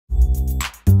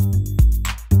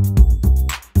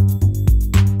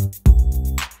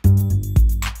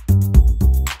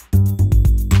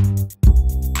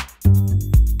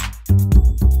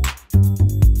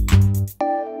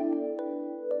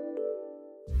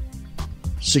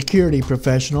Security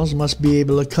professionals must be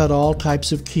able to cut all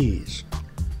types of keys.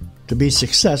 To be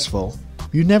successful,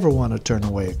 you never want to turn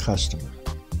away a customer.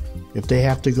 If they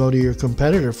have to go to your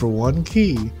competitor for one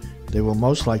key, they will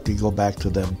most likely go back to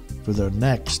them for their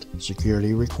next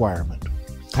security requirement.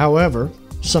 However,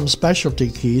 some specialty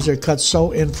keys are cut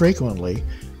so infrequently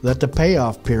that the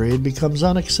payoff period becomes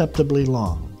unacceptably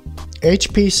long.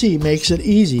 HPC makes it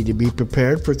easy to be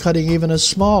prepared for cutting even a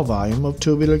small volume of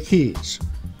tubular keys.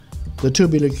 The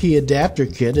tubular key adapter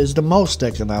kit is the most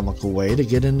economical way to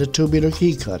get into tubular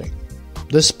key cutting.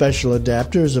 This special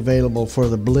adapter is available for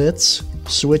the Blitz,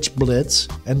 Switch Blitz,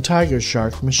 and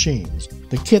TKA-SHARK machines.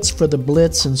 The kits for the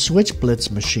Blitz and Switch Blitz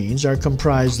machines are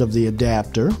comprised of the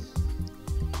adapter,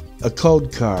 a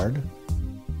code card,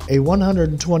 a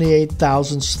 128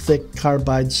 thousandths thick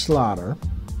carbide slaughter,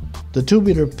 the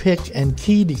tubular pick and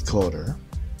key decoder,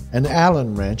 an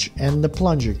Allen wrench, and the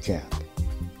plunger cap.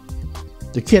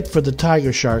 The kit for the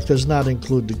TKA-SHARK does not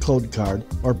include the code card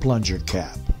or plunger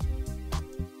cap.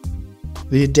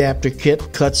 The adapter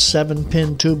kit cuts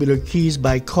 7-pin tubular keys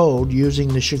by code using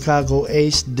the Chicago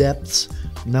ACE depths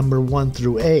number 1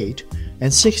 through 8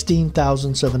 and 16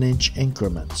 thousandths of an inch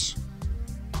increments.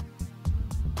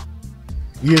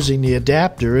 Using the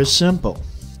adapter is simple.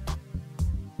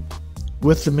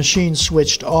 With the machine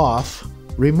switched off,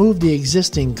 remove the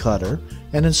existing cutter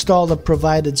and install the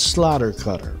provided slaughter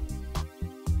cutter.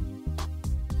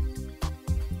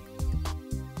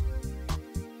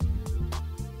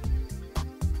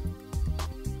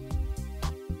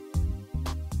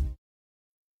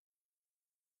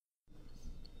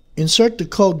 Insert the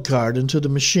code card into the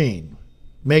machine,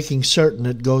 making certain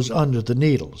it goes under the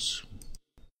needles.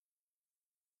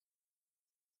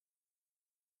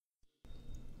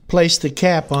 Place the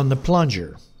cap on the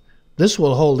plunger. This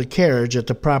will hold the carriage at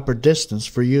the proper distance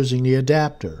for using the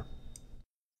adapter.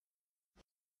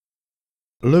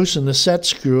 Loosen the set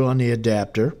screw on the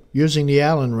adapter using the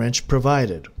Allen wrench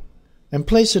provided, and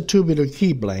place a tubular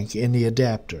key blank in the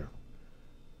adapter.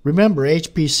 Remember,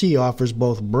 HPC offers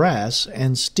both brass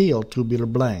and steel tubular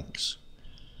blanks.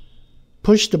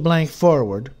 Push the blank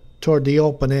forward toward the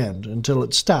open end until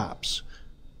it stops,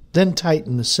 then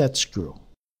tighten the set screw.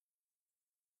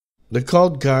 The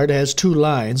code card has 2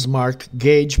 lines marked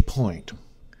gauge point.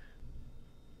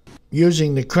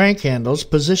 Using the crank handles,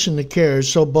 position the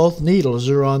carriage so both needles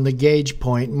are on the gauge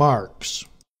point marks.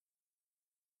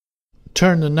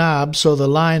 Turn the knob so the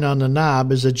line on the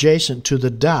knob is adjacent to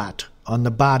the dot on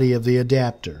the body of the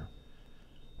adapter.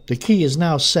 The key is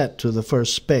now set to the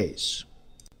first space.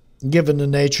 Given the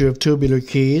nature of tubular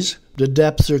keys, the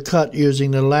depths are cut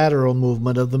using the lateral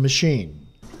movement of the machine.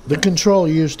 The control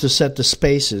used to set the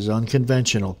spaces on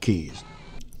conventional keys.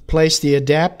 Place the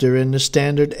adapter in the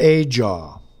standard A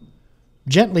jaw.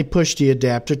 Gently push the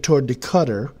adapter toward the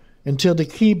cutter until the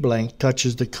key blank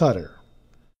touches the cutter.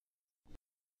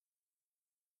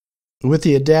 With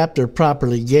the adapter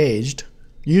properly gauged,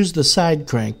 use the side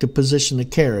crank to position the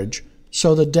carriage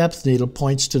so the depth needle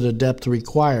points to the depth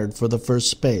required for the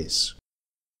first space.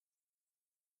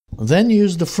 Then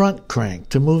use the front crank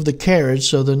to move the carriage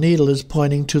so the needle is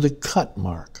pointing to the cut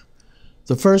mark.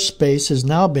 The first space has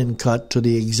now been cut to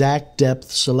the exact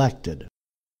depth selected.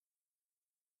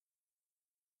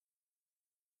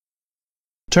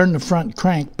 Turn the front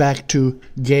crank back to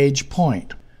gauge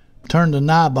point. Turn the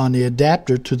knob on the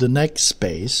adapter to the next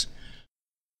space.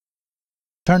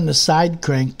 Turn the side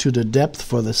crank to the depth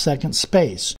for the second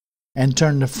space, and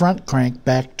turn the front crank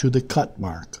back to the cut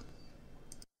mark.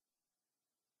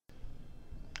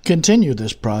 Continue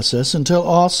this process until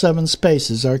all 7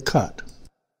 spaces are cut.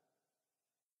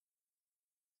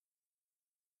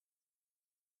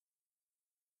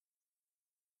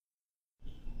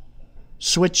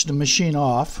 Switch the machine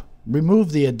off,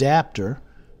 remove the adapter,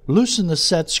 loosen the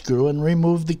set screw, and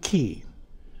remove the key.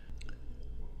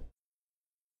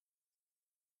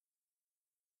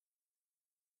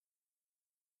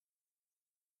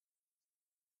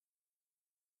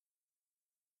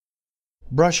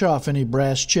 Brush off any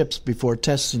brass chips before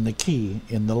testing the key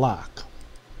in the lock.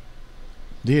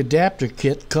 The adapter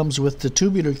kit comes with the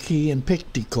tubular key and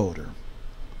pick decoder.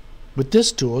 With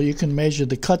this tool, you can measure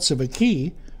the cuts of a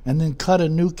key and then cut a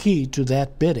new key to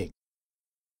that bidding.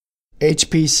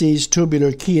 HPC's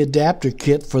tubular key adapter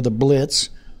kit for the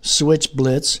Blitz, Switch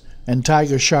Blitz, and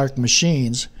TKA-SHARK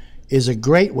machines is a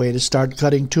great way to start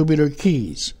cutting tubular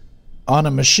keys on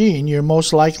a machine you're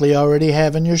most likely already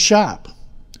have in your shop.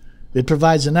 It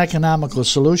provides an economical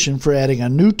solution for adding a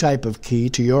new type of key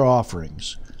to your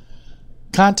offerings.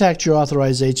 Contact your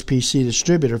authorized HPC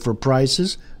distributor for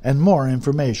prices and more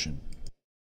information.